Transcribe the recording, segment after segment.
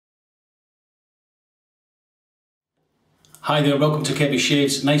Hi there, welcome to Kevy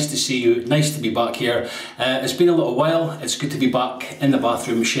Shaves. Nice to see you, nice to be back here. It's been a little while, it's good to be back in the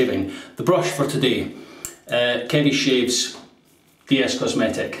bathroom shaving. The brush for today, Kevy Shaves DS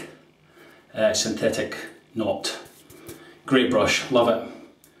Cosmetic Synthetic Knot. Great brush, love it.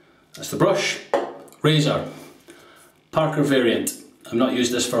 That's the brush. Razor, Parker variant. I've not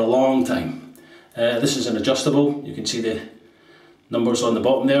used this for a long time. This is an adjustable, you can see the numbers on the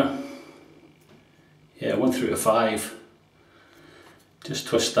bottom there. Yeah, 1 through to 5. Just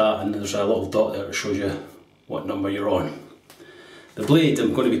twist that and there's a little dot there that shows you what number you're on. The blade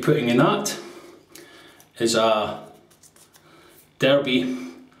I'm going to be putting in that is a Derby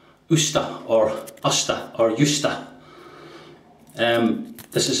Usta or Usta.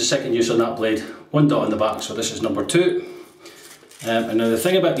 This is the second use on that blade. 1 dot on the back, so this is number 2. And now the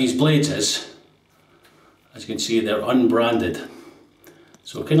thing about these blades is, as you can see, they're unbranded.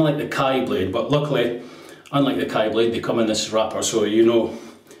 So kind of like the Kai blade, but luckily, unlike the Kai blade, they come in this wrapper so you know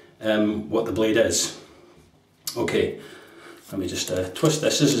what the blade is. Okay, let me just twist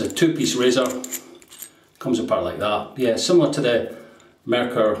this. This is a 2-piece razor. Comes apart like that. Yeah, similar to the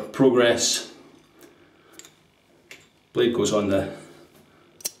Myrsol Progress. Blade goes on the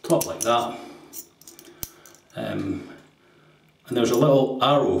top like that. And there's a little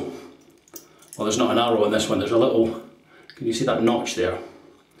arrow. Well, there's not an arrow on this one. There's a little, can you see that notch there?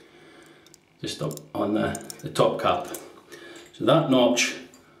 Just up on the top cap. So that notch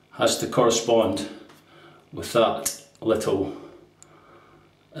has to correspond with that little,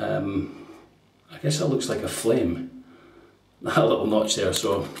 I guess that looks like a flame. That little notch there,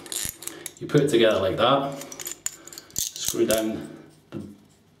 so you put it together like that, screw down the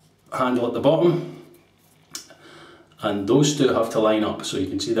handle at the bottom, and those two have to line up, so you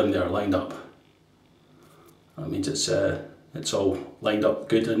can see them there lined up. That means it's all lined up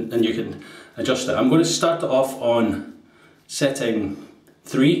good and you can adjust it. I'm going to start it off on setting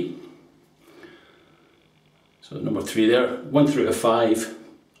 3. So number 3 there, 1 through to 5. I'm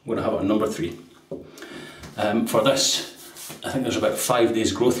going to have it on number 3. For this, I think there's about 5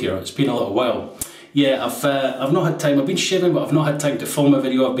 days growth here. It's been a little while. Yeah, I've not had time. I've been shaving, but I've not had time to film a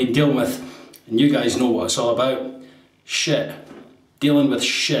video. I've been dealing with, and you guys know what it's all about, shit. Dealing with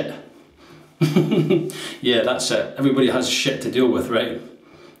shit. Yeah, that's it. Everybody has shit to deal with, right?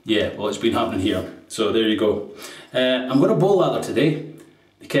 Yeah, well, it's been happening here. So there you go. I'm going to bowl lather today,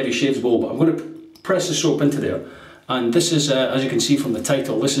 the Kevy Shaves bowl, but I'm going to press the soap into there. And this is, as you can see from the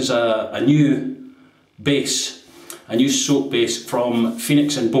title, this is a new base, a new soap base from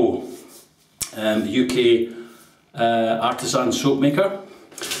Phoenix and Beau, the UK artisan soap maker.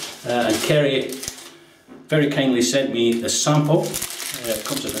 And Kerry very kindly sent me this sample. It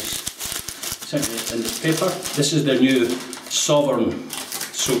comes in this. Sent me in the paper. This is their new Sovereign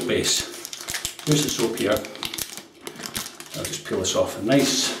soap base. Here's the soap here. I'll just peel this off. A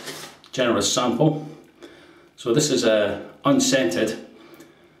nice, generous sample. So this is Unscented.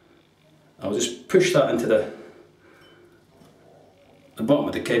 I'll just push that into the bottom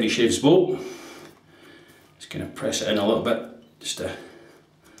of the Kevy Shaves bowl. Just going to press it in a little bit, just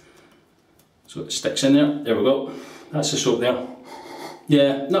so it sticks in there. There we go. That's the soap there.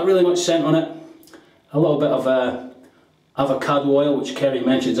 Yeah, not really much scent on it. A little bit of avocado oil, which Kerry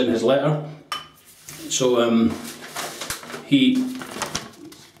mentions in his letter. So he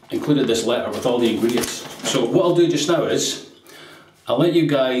included this letter with all the ingredients. So what I'll do just now is, I'll let you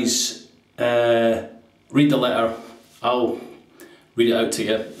guys read the letter. I'll read it out to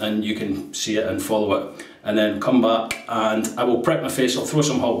you and you can see it and follow it. And then come back and I will prep my face. I'll throw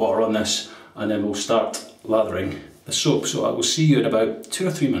some hot water on this and then we'll start lathering the soap. So I will see you in about 2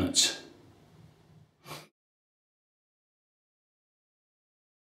 or 3 minutes.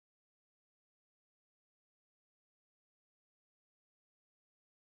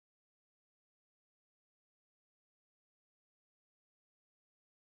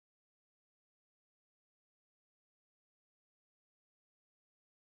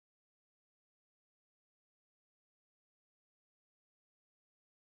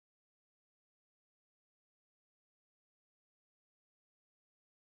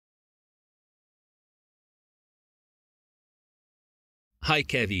 Hi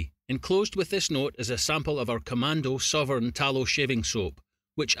Kevy. Enclosed with this note is a sample of our Commando Sovereign Tallow Shaving Soap,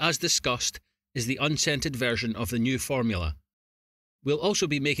 which, as discussed, is the unscented version of the new formula. We'll also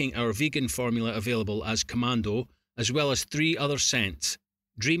be making our vegan formula available as Commando, as well as 3 other scents: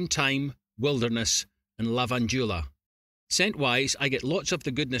 Dreamtime, Wilderness and Lavandula. Scent-wise, I get lots of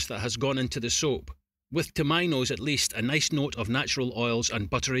the goodness that has gone into the soap, with, to my nose at least, a nice note of natural oils and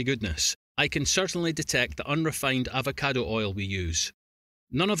buttery goodness. I can certainly detect the unrefined avocado oil we use.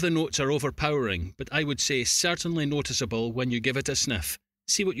 None of the notes are overpowering, but I would say certainly noticeable when you give it a sniff.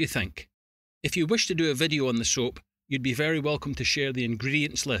 See what you think. If you wish to do a video on the soap, you'd be very welcome to share the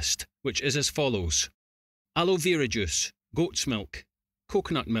ingredients list, which is as follows: aloe vera juice, goat's milk,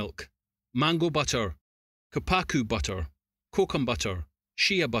 coconut milk, mango butter, kupaku butter, kokum butter,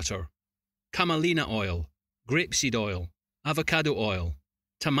 shea butter, camelina oil, grapeseed oil, avocado oil,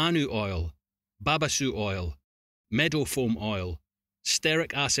 tamanu oil, babasu oil, meadow foam oil,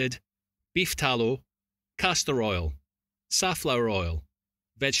 stearic acid, beef tallow, castor oil, safflower oil,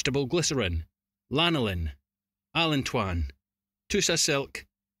 vegetable glycerin, lanolin, allantoin, tussa silk,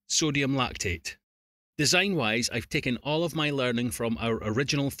 sodium lactate. Design-wise, I've taken all of my learning from our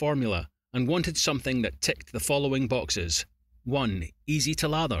original formula and wanted something that ticked the following boxes. 1. Easy to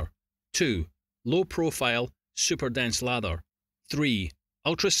lather. 2. Low profile, super dense lather. 3.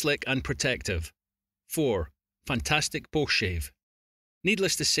 Ultra slick and protective. 4. Fantastic post-shave.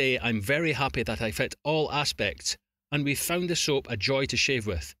 Needless to say, I'm very happy that I fit all aspects, and we've found the soap a joy to shave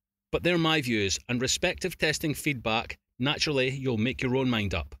with. But they're my views, and respective testing feedback, naturally you'll make your own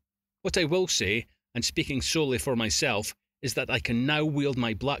mind up. What I will say, and speaking solely for myself, is that I can now wield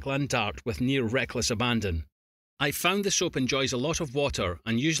my Blackland dart with near reckless abandon. I've found the soap enjoys a lot of water,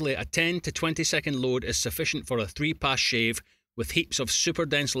 and usually a 10 to 20 second load is sufficient for a 3-pass shave, with heaps of super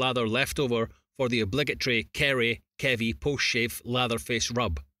dense lather left over for the obligatory Kevy post-shave lather face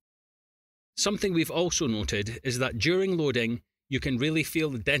rub. Something we've also noted is that during loading, you can really feel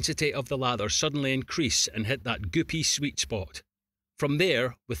the density of the lather suddenly increase and hit that goopy sweet spot. From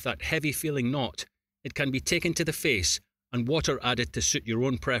there, with that heavy feeling knot, it can be taken to the face and water added to suit your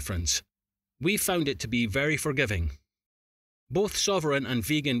own preference. We found it to be very forgiving. Both Sovereign and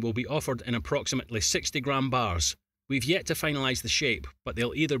Vegan will be offered in approximately 60-gram bars. We've yet to finalise the shape, but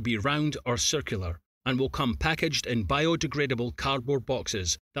they'll either be round or circular, and will come packaged in biodegradable cardboard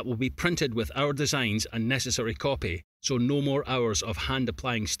boxes that will be printed with our designs and necessary copy, so no more hours of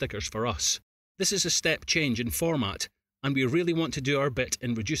hand-applying stickers for us. This is a step change in format, and we really want to do our bit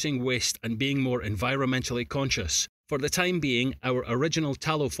in reducing waste and being more environmentally conscious. For the time being, our original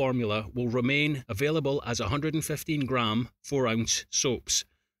tallow formula will remain available as 115-gram 4-ounce soaps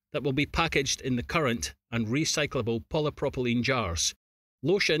that will be packaged in the current and recyclable polypropylene jars.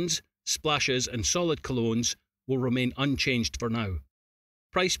 Lotions, splashes and solid colognes will remain unchanged for now.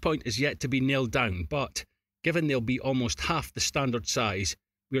 Price point is yet to be nailed down, but given they'll be almost half the standard size,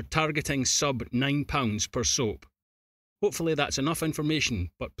 we're targeting sub £9 per soap. Hopefully that's enough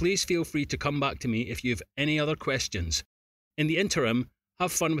information, but please feel free to come back to me if you have any other questions. In the interim,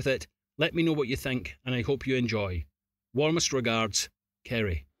 have fun with it, let me know what you think, and I hope you enjoy. Warmest regards,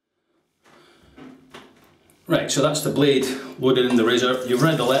 Kerry. Right, so that's the blade loaded in the razor. You've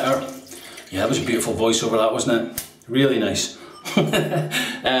read the letter. Yeah, that was a beautiful voiceover, that, wasn't it? Really nice.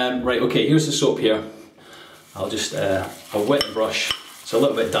 Right, okay, here's the soap here. I'll just, I'll wet the brush. It's a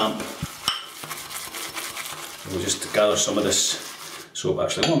little bit damp. We'll just gather some of this soap.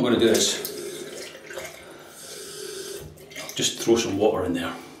 Actually, what I'm going to do is just throw some water in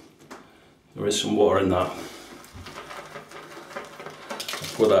there. There is some water in that. I'll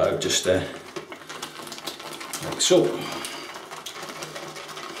pour that out just like so.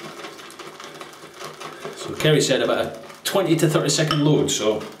 So Kerry said about a 20 to 30 second load,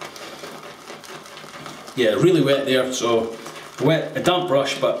 so yeah, really wet there. So wet, a damp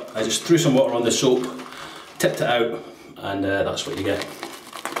brush, but I just threw some water on the soap, tipped it out, and that's what you get.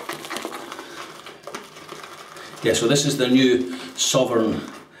 Yeah, so this is the new Sovereign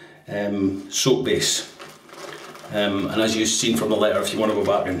soap base, and as you've seen from the letter, if you want to go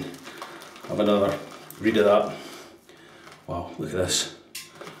back and have another read of that. Wow, look at this.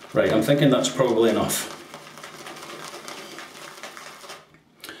 Right, I'm thinking that's probably enough.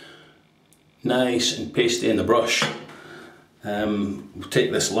 Nice and pasty in the brush. We'll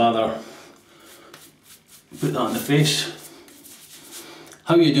take this lather, put that on the face.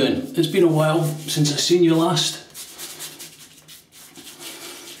 How are you doing? It's been a while since I've seen you last.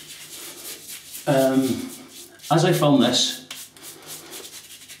 As I film this,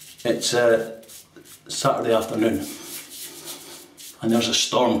 it's Saturday afternoon and there's a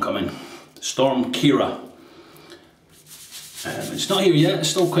storm coming. Storm Kira. It's not here yet, it's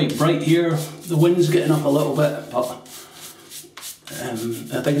still quite bright here. The wind's getting up a little bit, but I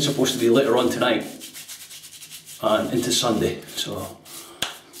think it's supposed to be later on tonight and into Sunday, so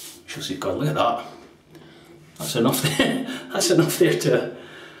we shall see. God, look at that. That's enough there. That's enough there to...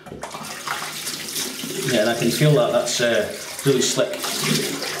 Yeah, and I can feel that that's really slick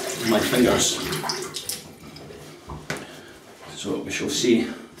in my fingers. So we shall see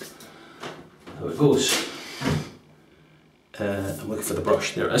how it goes. I'm looking for the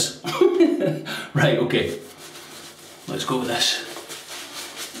brush, there it is. Right, okay, let's go with this.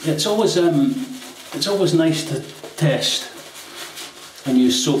 Yeah, it's always nice to test a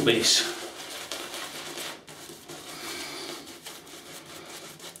new soap base.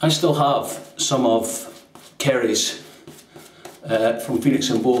 I still have some of Kerry's from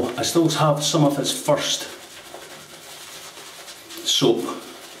Phoenix and Beau. I still have some of his first soap.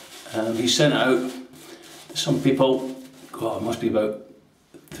 He sent it out to some people, God, it must be about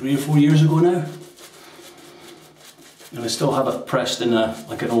 3 or 4 years ago now. And I still have it pressed in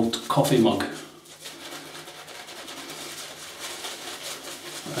like an old coffee mug.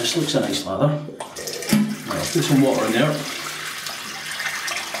 This looks a nice lather. Right, I'll put some water in there.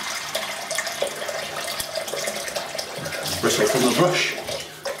 Bristle from the brush.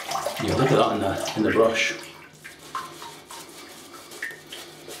 Yeah, look at that in the brush.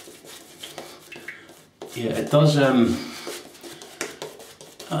 Yeah, it does, at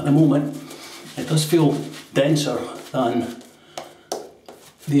the moment, it does feel denser than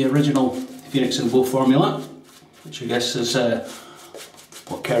the original Phoenix and Beau formula, which I guess is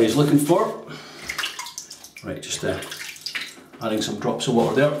what Kerry's looking for. Right, just adding some drops of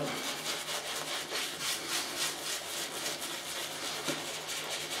water there.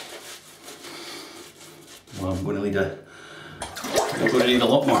 Well, I'm going to need a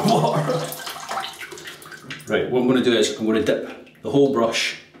lot more water. Right, what I'm going to do is I'm going to dip the whole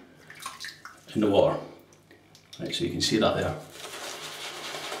brush in the water. Right, so you can see that there.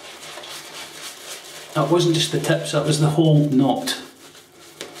 That wasn't just the tips, that was the whole knot.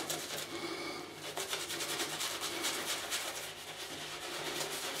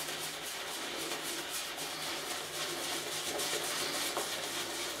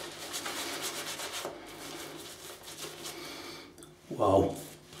 Wow.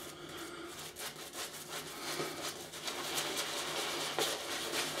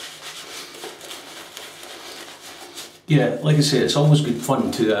 Yeah, like I say, it's always good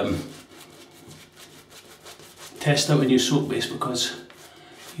fun to test out a new soap base, because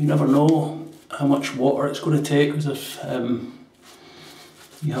you never know how much water it's going to take, because if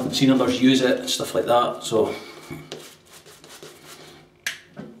you haven't seen others use it and stuff like that. So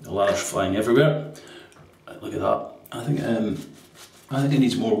the lather's flying everywhere. Right, look at that. I think it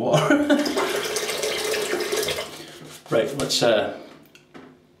needs more water. Right, let's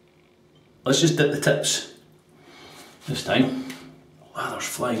just dip the tips. This time, lather's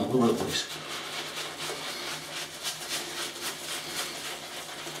flying all over the place.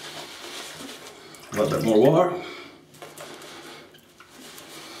 A little bit more water.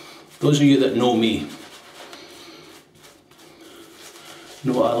 Those of you that know me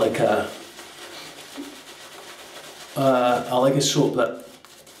know I like a soap that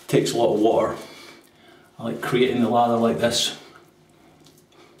takes a lot of water. I like creating the lather like this.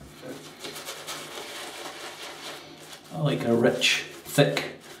 I like a rich,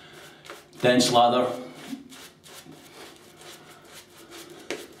 thick, dense lather.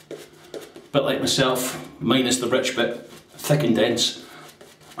 Bit like myself, minus the rich bit, thick and dense.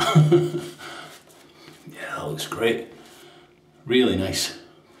 Yeah, that looks great. Really nice.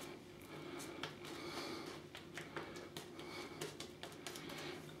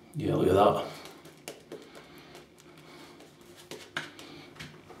 Yeah, look at that.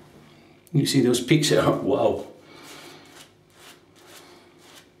 You see those peaks there? Wow.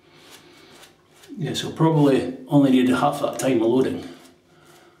 Yeah, so probably only needed half that time of loading.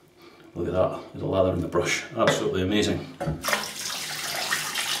 Look at that, there's a lather in the brush. Absolutely amazing. I'll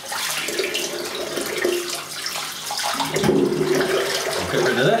get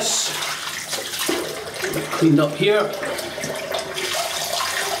rid of this. Cleaned up here.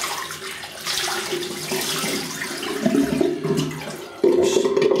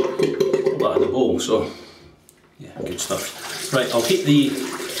 Put that in the bowl, so yeah, good stuff. Right, I'll keep the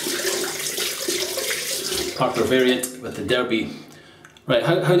Parker variant with the Derby. Right,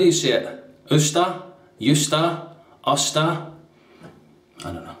 how do you say it? Usta? Usta? Usta? I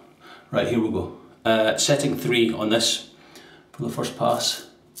don't know. Right, here we go. Setting 3 on this for the first pass.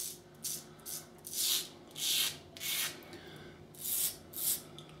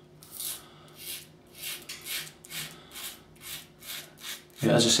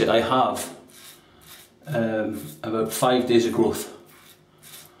 Yeah, as I said, I have about 5 days of growth.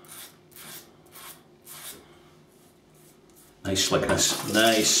 Nice slickness,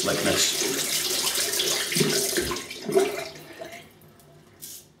 nice slickness.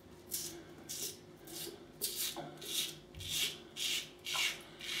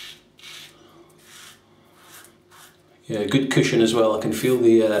 Yeah, good cushion as well. I can feel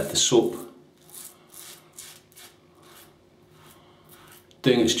the soap.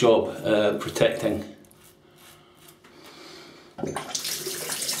 doing its job, protecting.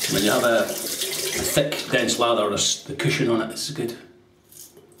 When you have a thick, dense lather, the cushion on it is good.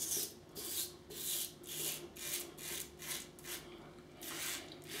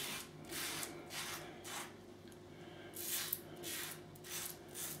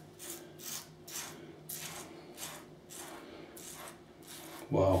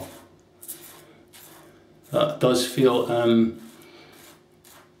 Wow, that does feel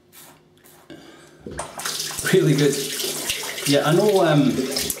really good. Yeah, I know.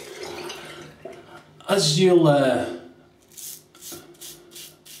 As you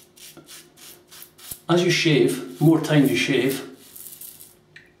shave, the more times you shave,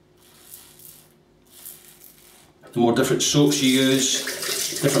 the more different soaps you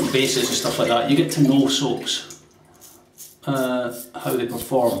use, different bases and stuff like that. You get to know soaps. How they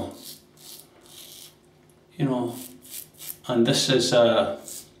perform, you know, and this is I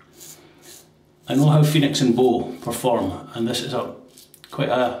know how Phoenix and Beau perform, and this is it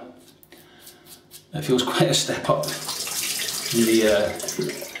feels quite a step up in the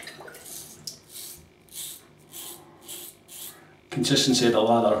consistency of the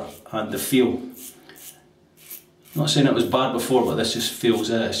lather and the feel. I'm not saying it was bad before, but this just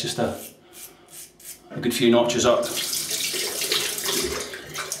feels it's just a good few notches up.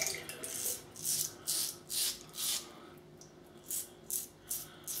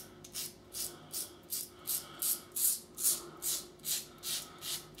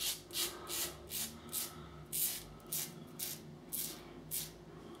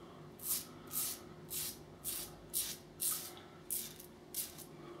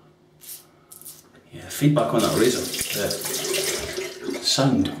 Yeah, feedback on that razor, the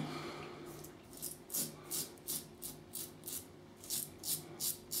sound.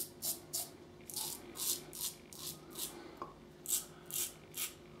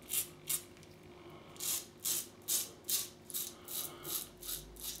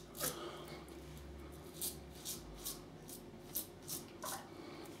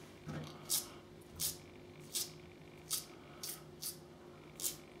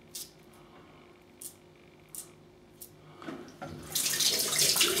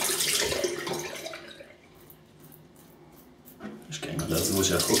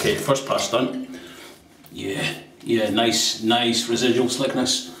 Okay, first pass done. Yeah, nice residual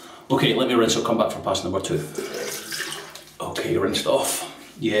slickness. Okay, let me rinse, I'll come back for pass number 2. Okay, rinsed off.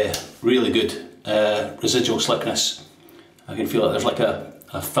 Yeah, really good. Residual slickness. I can feel it, there's like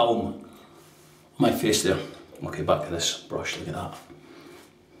a film on my face there. Okay, back to this brush, look at that.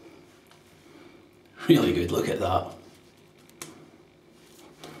 Really good, look at that.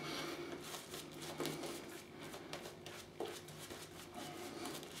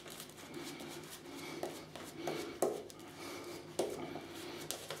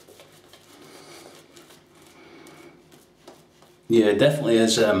 Yeah, it definitely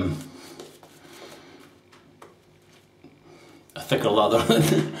is a thicker lather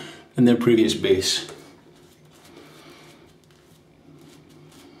than their previous base.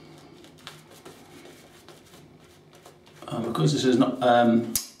 Because this is not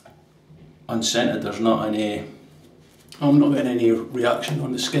unscented, there's not any, I'm not getting any reaction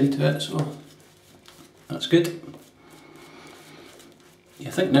on the skin to it, so that's good. Yeah,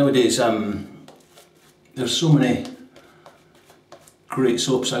 I think nowadays there's so many great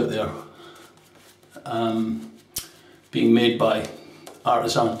soaps out there being made by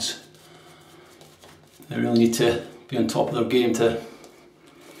artisans. They really need to be on top of their game to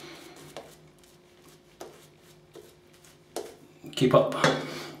keep up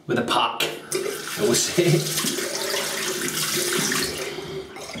with the pack, I would say.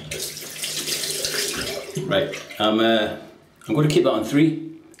 Right, I'm going to keep that on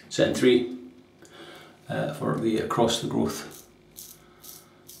 3, setting 3 for the across the growth.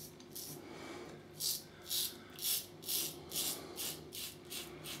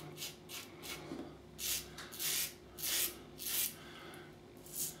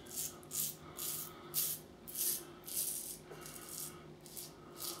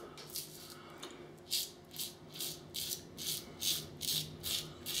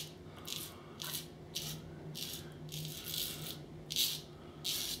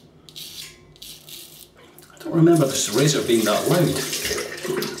 I don't remember this razor being that loud.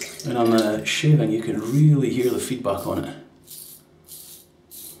 When I'm shaving, you can really hear the feedback on it.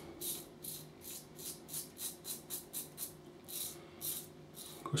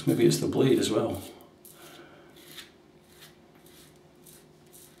 Of course, maybe it's the blade as well.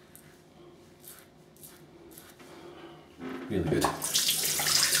 Really good.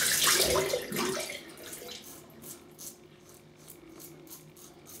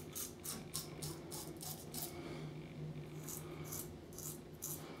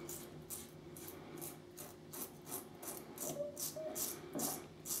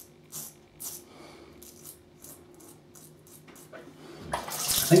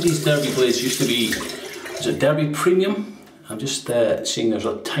 think these Derby blades used to be, is it Derby Premium? I'm just seeing there's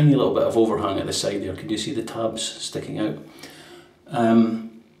a tiny little bit of overhang at the side there. Can you see the tabs sticking out?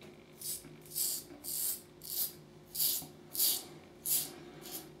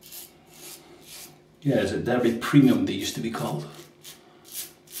 Yeah, is it Derby Premium they used to be called?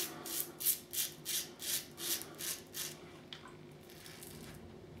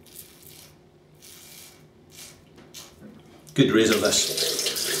 Good razor this.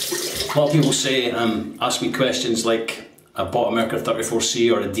 A lot of people say, ask me questions like, I bought a Merkur 34C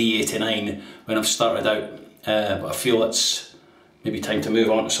or a D89 when I've started out, but I feel it's maybe time to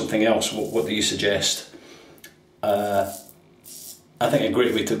move on to something else. What do you suggest? I think a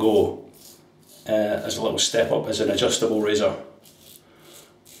great way to go as a little step up is an adjustable razor.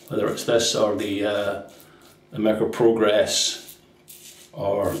 Whether it's this or the Merkur Progress,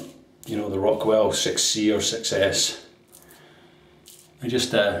 or you know, the Rockwell 6C or 6S. It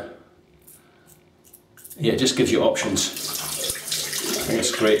just yeah, it just gives you options. I think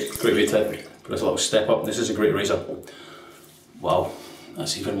it's great way to put us a little step up. This is a great razor. Wow,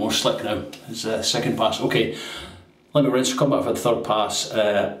 that's even more slick now. It's a second pass. Okay, let me rinse, come back for the third pass.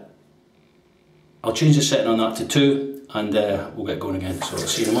 I'll change the setting on that to 2 and we'll get going again. So I'll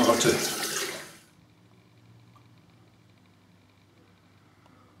see you in a minute or 2.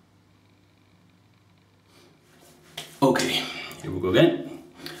 Okay, here we go again.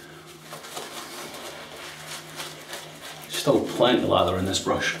 Still plenty of lather in this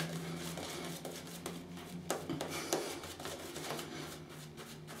brush.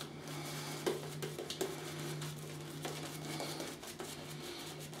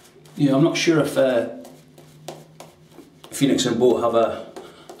 Yeah, I'm not sure if Phoenix and Beau have a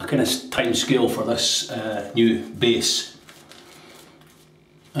kind of time scale for this new base.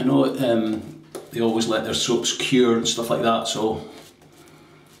 I know they always let their soaps cure and stuff like that, so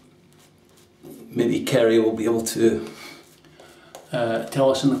maybe Kerry will be able to tell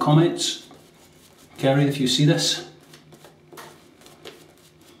us in the comments. Kerry, if you see this,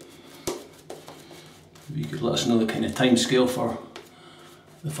 maybe you could let us know the kind of time scale for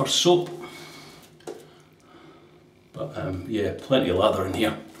the first soap. But yeah, plenty of lather in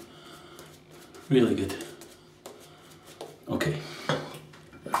here. Really good. Okay.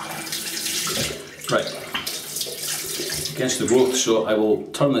 Right. Against the growth, so I will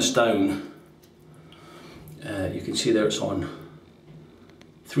turn this down. You can see there it's on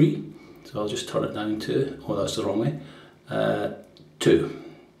 3. So I'll just turn it down to, oh that's the wrong way, 2.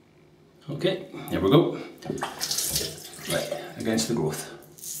 Okay, here we go. Right, against the growth.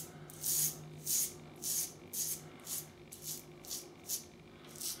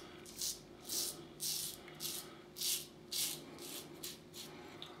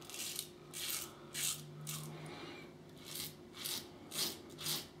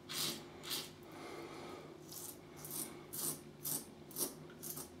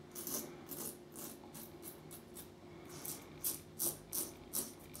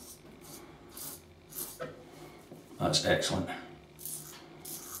 That's excellent.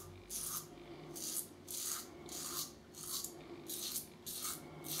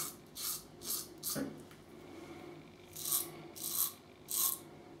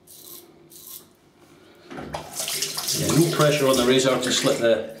 Yeah, no pressure on the razor, just let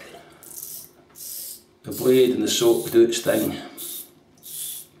the blade and the soap do its thing.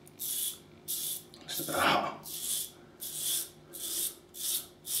 Listen to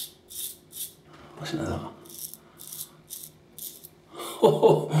that.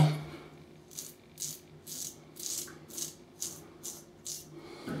 Oh.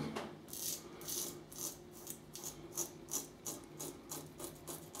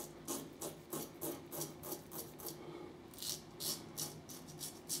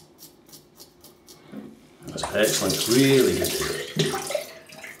 That's excellent, really good.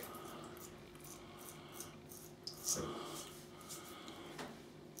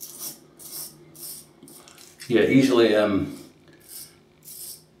 Yeah,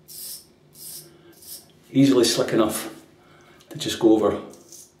 easily slick enough to just go over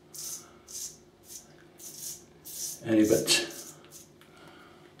any bits.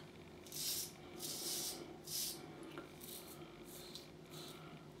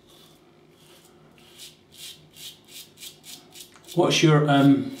 What's your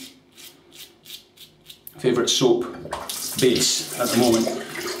favourite soap base at the moment?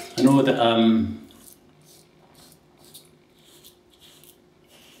 I know that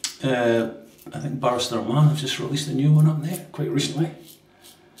I think Barrister Man have just released a new one up there quite recently.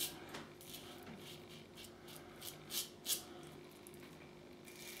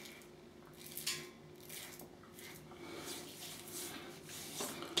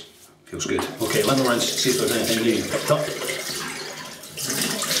 Feels good. Okay, let me rinse, see if there's anything new picked up.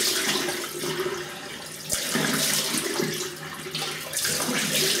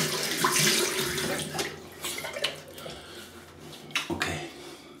 Okay,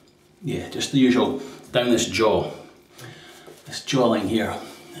 yeah, just the usual down this jawline here,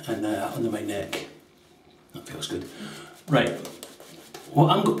 and under my neck. That feels good. Right, what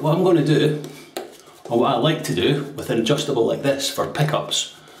I'm going to do, or what I like to do with an adjustable like this for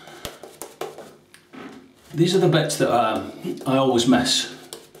pickups, these are the bits that I always miss.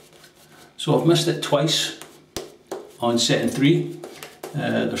 So I've missed it twice on setting 3.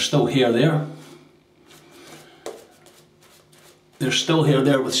 There's still hair there. There's still hair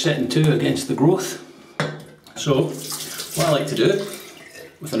there with setting 2 against the growth. So what I like to do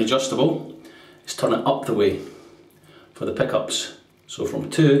with an adjustable is turn it up the way for the pickups. So from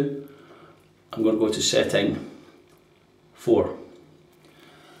 2, I'm going to go to setting 4.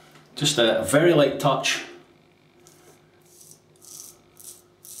 Just a very light touch.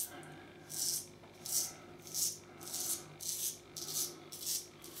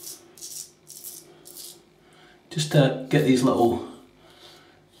 Just to get these little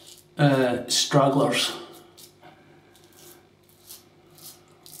stragglers.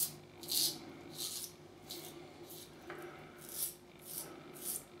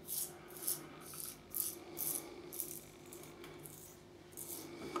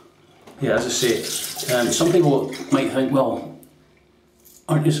 Yeah, as I say, some people might think, well,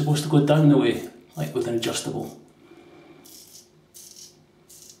 aren't you supposed to go down the way, like with an adjustable?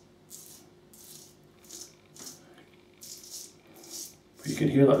 You can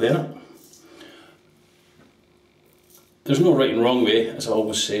hear that there. There's no right and wrong way, as I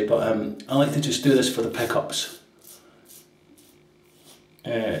always say, but I like to just do this for the pickups.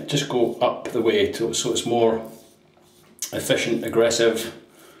 Just go up the way so it's more efficient, aggressive.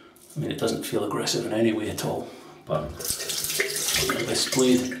 I mean, it doesn't feel aggressive in any way at all, but this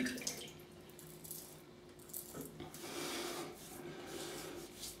blade.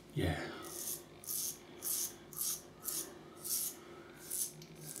 Yeah.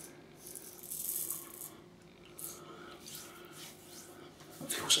 That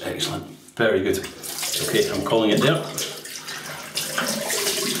feels excellent. Very good. Okay, I'm calling it there.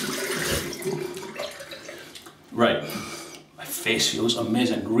 Right. Face feels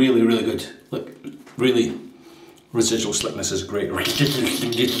amazing, really, really good. Look, really, residual slickness is great.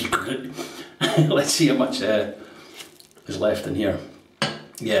 Let's see how much is left in here.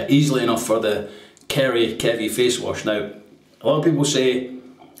 Yeah, easily enough for the Kevy face wash. Now, a lot of people say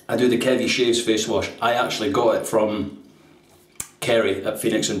I do the Kevy Shaves face wash. I actually got it from Kerry at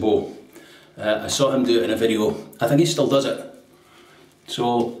Phoenix and Beau. I saw him do it in a video. I think he still does it.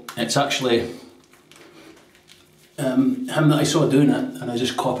 So it's actually him that I saw doing it, and I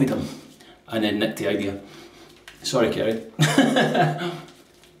just copied him and then nicked the idea. Sorry, Kerry.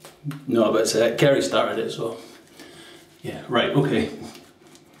 No, but Kerry started it, so yeah. Right, okay.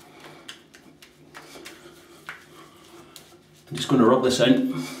 I'm just going to rub this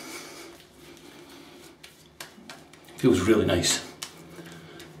in. Feels really nice.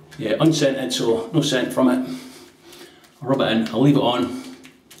 Yeah, unscented, so no scent from it. I'll rub it in, I'll leave it on,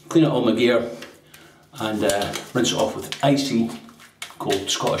 clean out all my gear, and rinse it off with icy cold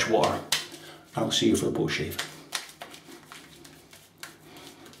Scottish water. And I'll see you for the post shave.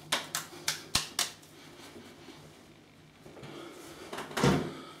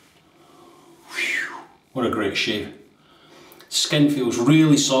 What a great shave. Skin feels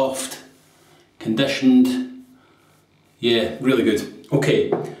really soft, conditioned. Yeah, really good.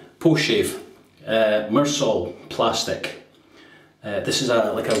 Okay, post shave. Myrsol Plastic. This is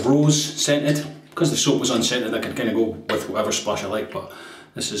like a rose scented. Because the soap was unscented, I can kind of go with whatever splash I like, but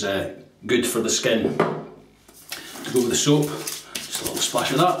this is good for the skin. To go with the soap, just a little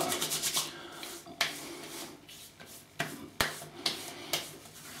splash of that.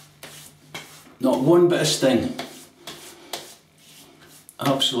 Not one bit of sting.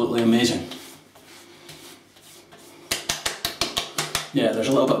 Absolutely amazing. Yeah, there's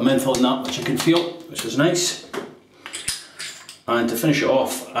a little bit of menthol in that, which I can feel, which is nice. And to finish it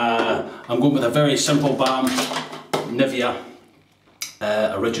off, I'm going with a very simple balm, Nivea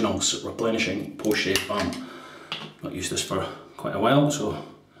Originals Replenishing Post Shave Balm. Not used this for quite a while, so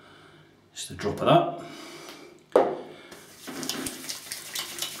just a drop of that.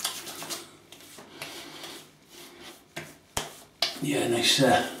 Yeah, nice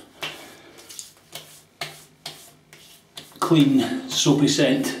clean soapy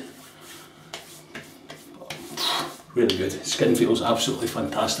scent. Really good. Skin feels absolutely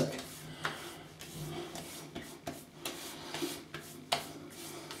fantastic.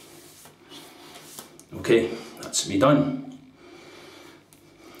 Okay, that's me done.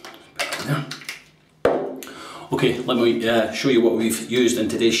 There. Okay, let me show you what we've used in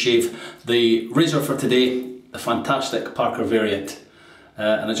today's shave. The razor for today, the fantastic Parker variant,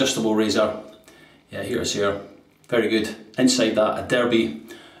 an adjustable razor. Yeah, here's here, very good. Inside that, a Derby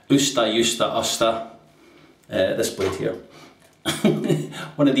Usta. This blade here,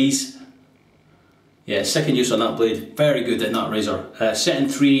 one of these. Yeah, second use on that blade, very good in that razor. Setting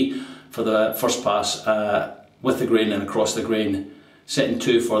 3 for the first pass with the grain and across the grain. Setting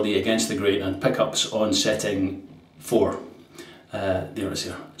 2 for the against the grain, and pickups on setting 4. There it is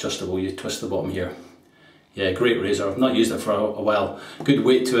here, adjustable, you twist the bottom here. Yeah, great razor, I've not used it for a while. Good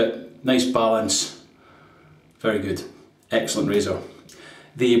weight to it, nice balance, very good, excellent razor.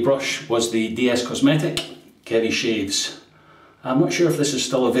 The brush was the DS Cosmetic Kevy Shaves. I'm not sure if this is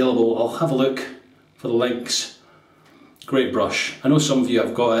still available, I'll have a look for the links. Great brush, I know some of you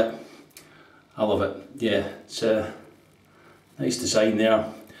have got it, I love it. Yeah, it's a nice design there,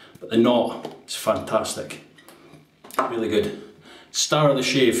 but the knot is fantastic, really good. Star of the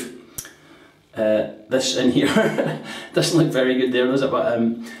shave, this in here doesn't look very good there, does it? But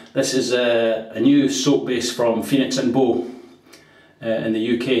this is a new soap base from Phoenix and Beau in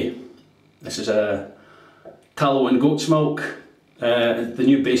the UK. This is a tallow and goat's milk. The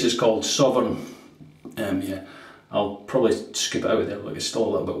new base is called Sovereign. Yeah, I'll probably scoop it out of there, look, it's still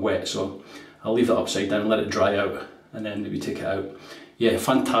a little bit wet, so I'll leave it upside down, let it dry out, and then maybe take it out. Yeah,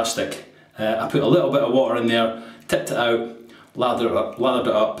 fantastic. I put a little bit of water in there, tipped it out, lathered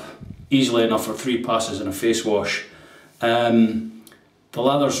it up, easily enough for 3 passes and a face wash. The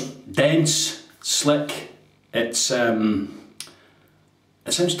lather's dense, slick. It sounds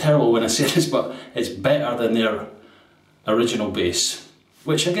terrible when I say this, but it's better than their original base,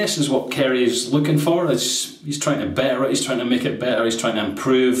 which I guess is what Kerry is looking for. He's trying to better it, he's trying to make it better, he's trying to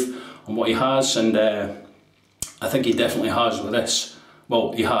improve on what he has, and I think he definitely has with this.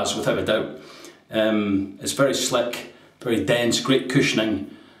 Well, he has, without a doubt. It's very slick, very dense, great cushioning.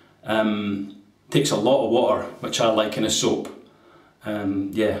 Takes a lot of water, which I like in a soap.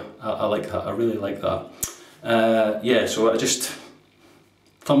 Yeah, I like that, I really like that. Yeah, so I just,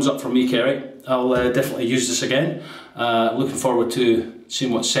 thumbs up from me, Kerry. I'll definitely use this again. Looking forward to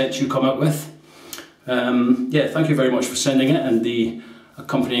seeing what scents you come up with. Yeah, thank you very much for sending it and the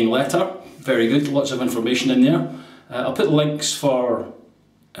accompanying letter. Very good, lots of information in there. I'll put links for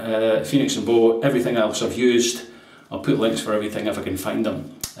Phoenix and Beau, everything else I've used. I'll put links for everything if I can find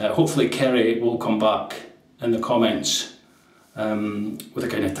them. Hopefully Kerry will come back in the comments with a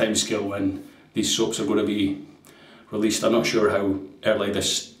kind of time scale when these soaps are going to be released. I'm not sure how early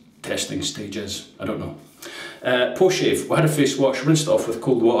this testing stage is, I don't know. Post shave, we had a face wash, rinsed it off with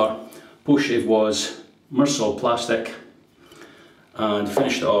cold water. Post shave was Myrsol Plastic, and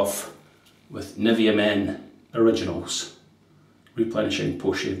finished it off with Nivea Men Originals replenishing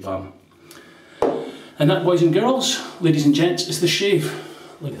post shave balm. And that, boys and girls, ladies and gents, is the shave.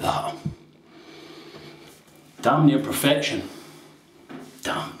 Look at that. Damn near perfection.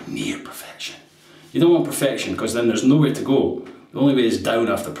 Damn near perfection. You don't want perfection because then there's nowhere to go. The only way is down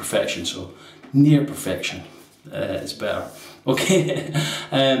after perfection, so near perfection is better. Okay,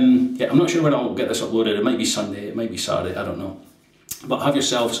 yeah, I'm not sure when I'll get this uploaded. It might be Sunday, it might be Saturday, I don't know. But have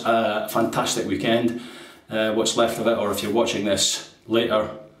yourselves a fantastic weekend, what's left of it, or if you're watching this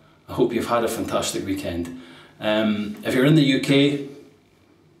later, I hope you've had a fantastic weekend. If you're in the UK,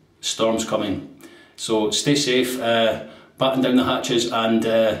 storm's coming, so stay safe, batten down the hatches, and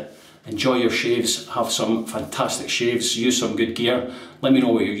enjoy your shaves. Have some fantastic shaves, use some good gear. Let me know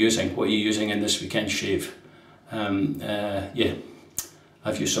what you're using, what are you using in this weekend shave. Yeah,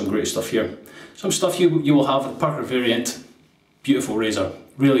 I've used some great stuff here. Some stuff you will have, the Parker variant, beautiful razor,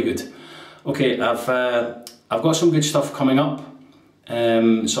 really good. Okay, I've got some good stuff coming up.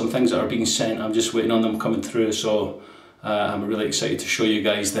 Some things that are being sent, I'm just waiting on them coming through, so I'm really excited to show you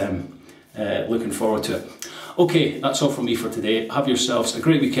guys them. Looking forward to it. Okay, that's all from me for today. Have yourselves a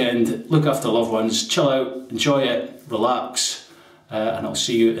great weekend, look after loved ones, chill out, enjoy it, relax, and I'll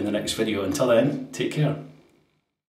see you in the next video. Until then, take care.